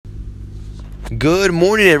Good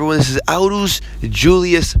morning, everyone. This is Aurus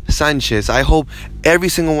Julius Sanchez. I hope every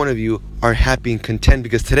single one of you are happy and content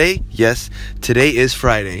because today is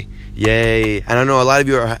Friday. Yay. And I know a lot of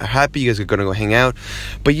you are happy. You guys are going to go hang out.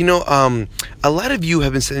 But a lot of you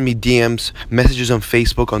have been sending me DMs, messages on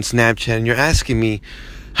Facebook, on Snapchat, and you're asking me,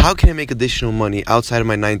 how can I make additional money outside of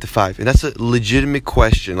my 9 to 5? And that's a legitimate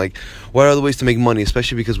question. Like, what are other ways to make money?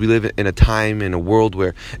 Especially because we live in a time, in a world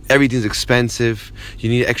where everything's expensive. You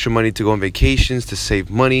need extra money to go on vacations, to save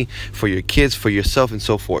money for your kids, for yourself, and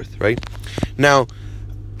so forth, right? Now,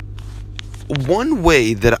 one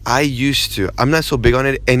way that I'm not so big on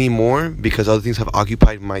it anymore because other things have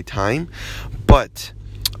occupied my time, but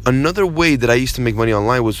another way that I used to make money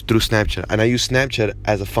online was through Snapchat, and I use Snapchat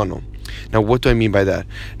as a funnel. Now, what do I mean by that?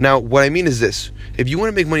 Now, what I mean is this. If you want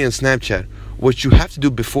to make money on Snapchat, what you have to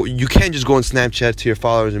do before, you can't just go on Snapchat to your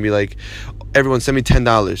followers and be like, everyone send me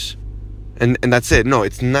 $10. And that's it. No,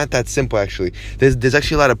 it's not that simple, actually. There's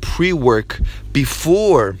actually a lot of pre-work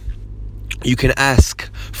before you can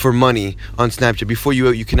ask for money on Snapchat, before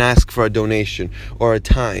you can ask for a donation or a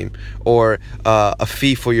time or a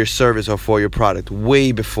fee for your service or for your product,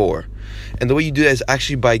 way before. And the way you do that is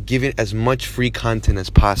actually by giving as much free content as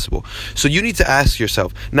possible. So you need to ask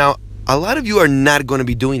yourself. Now, a lot of you are not going to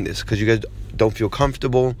be doing this because you guys don't feel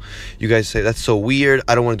comfortable. You guys say, that's so weird.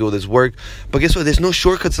 I don't want to do all this work. But guess what? There's no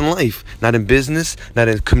shortcuts in life. Not in business, not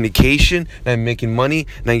in communication, not in making money,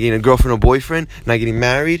 not getting a girlfriend or boyfriend, not getting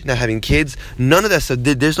married, not having kids. None of that stuff.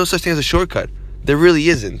 There's no such thing as a shortcut. There really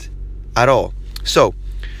isn't at all. So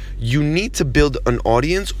you need to build an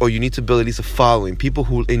audience, or you need to build at least a following, people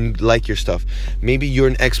who like your stuff. Maybe you're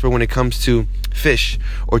an expert when it comes to fish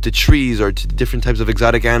or to trees or to different types of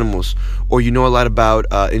exotic animals, or you know a lot about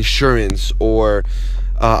insurance, or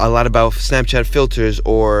a lot about Snapchat filters,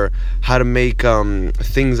 or how to make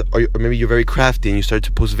things, or maybe you're very crafty and you start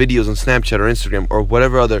to post videos on Snapchat or Instagram or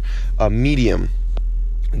whatever other medium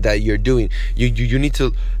that you're doing. You need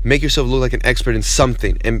to make yourself look like an expert in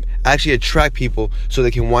something and actually attract people so they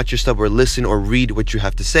can watch your stuff or listen or read what you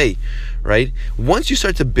have to say, right? Once you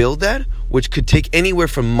start to build that, which could take anywhere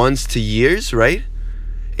from months to years, right?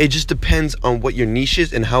 It just depends on what your niche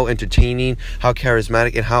is and how entertaining, how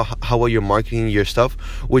charismatic, and how well you're marketing your stuff,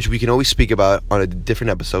 which we can always speak about on a different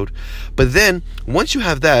episode. But then once you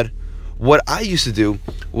have that, what I used to do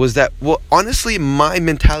was that, well, honestly, my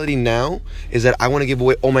mentality now is that I want to give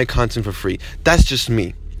away all my content for free. That's just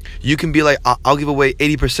me. You can be like, I'll give away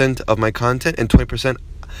 80% of my content and 20%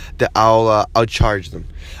 that I'll charge them.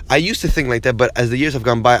 I used to think like that, but as the years have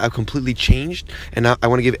gone by, I've completely changed, and now I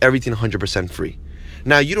want to give everything 100% free.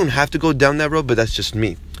 Now, you don't have to go down that road, but that's just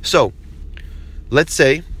me. So, let's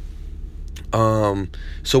say,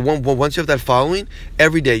 once you have that following,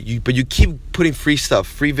 every day, you keep putting free stuff,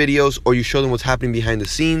 free videos, or you show them what's happening behind the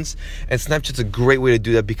scenes. And Snapchat's a great way to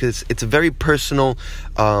do that because it's a very personal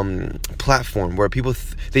platform where people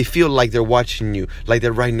they feel like they're watching you, like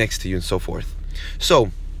they're right next to you, and so forth.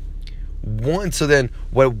 So then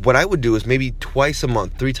what I would do is maybe twice a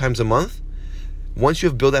month, 3 times a month. Once you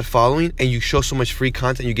have built that following and you show so much free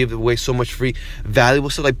content, you give away so much free valuable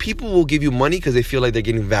stuff, like people will give you money because they feel like they're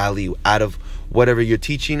getting value out of whatever you're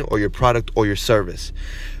teaching or your product or your service.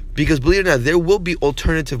 Because believe it or not, there will be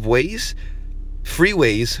alternative ways, free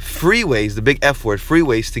ways, the big F word, free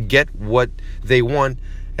ways to get what they want.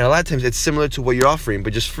 And a lot of times it's similar to what you're offering,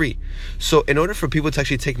 but just free. So in order for people to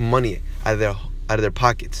actually take money out of their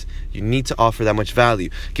pockets, you need to offer that much value.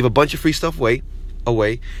 Give a bunch of free stuff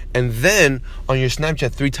away, and then on your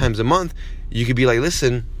Snapchat 3 times a month, you could be like,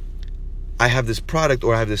 listen, I have this product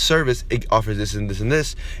or I have this service, it offers this and this and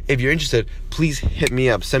this. If you're interested, please hit me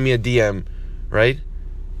up, send me a DM, right?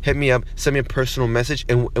 Hit me up, send me a personal message,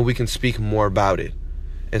 and we can speak more about it,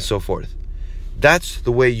 and so forth. That's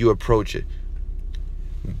the way you approach it.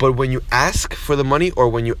 But when you ask for the money, or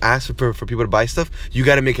when you ask for people to buy stuff, you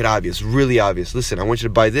got to make it obvious, really obvious. Listen, I want you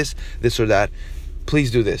to buy this or that.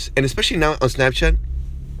 Please do this. And especially now on Snapchat,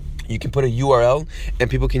 you can put a URL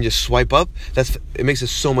and people can just swipe up. It makes it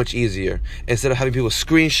so much easier. Instead of having people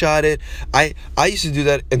screenshot it. I used to do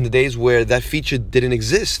that in the days where that feature didn't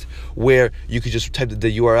exist, where you could just type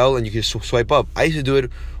the URL and you could swipe up. I used to do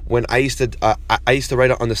it when I used to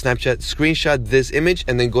write on the Snapchat, screenshot this image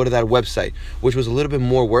and then go to that website, which was a little bit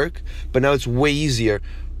more work, but now it's way easier.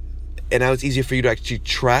 And now it's easier for you to actually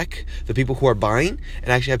track the people who are buying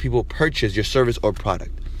and actually have people purchase your service or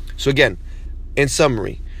product. So again, in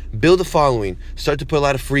summary, build a following, start to put a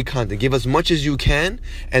lot of free content, give as much as you can,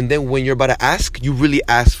 and then when you're about to ask, you really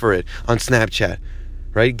ask for it on Snapchat,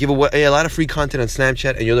 right? Give away a lot of free content on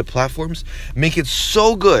Snapchat and your other platforms. Make it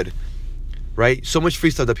so good, right? So much free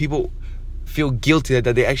stuff that people feel guilty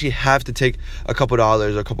that they actually have to take a couple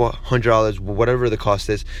dollars or a couple $100, whatever the cost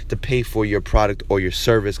is, to pay for your product or your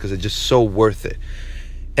service, because it's just so worth it.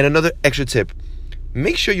 And another extra tip,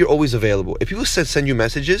 make sure you're always available. If people send you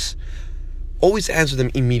messages, always answer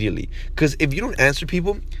them immediately. Because if you don't answer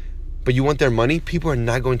people, but you want their money, people are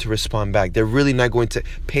not going to respond back. They're really not going to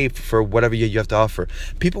pay for whatever you have to offer.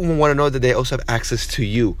 People will want to know that they also have access to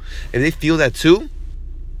you. If they feel that too,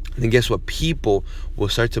 then guess what? People will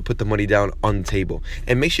start to put the money down on the table.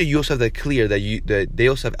 And make sure you also have that clear, that they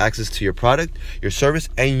also have access to your product, your service,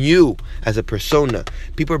 and you as a persona.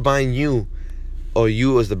 People are buying you, or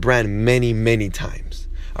you as the brand, many, many times.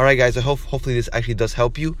 All right, guys, hopefully this actually does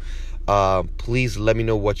help you. Please let me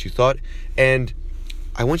know what you thought. And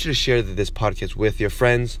I want you to share this podcast with your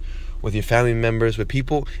friends, with your family members, with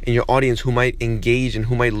people in your audience who might engage and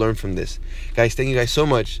who might learn from this. Guys, thank you guys so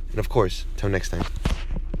much. And of course, till next time.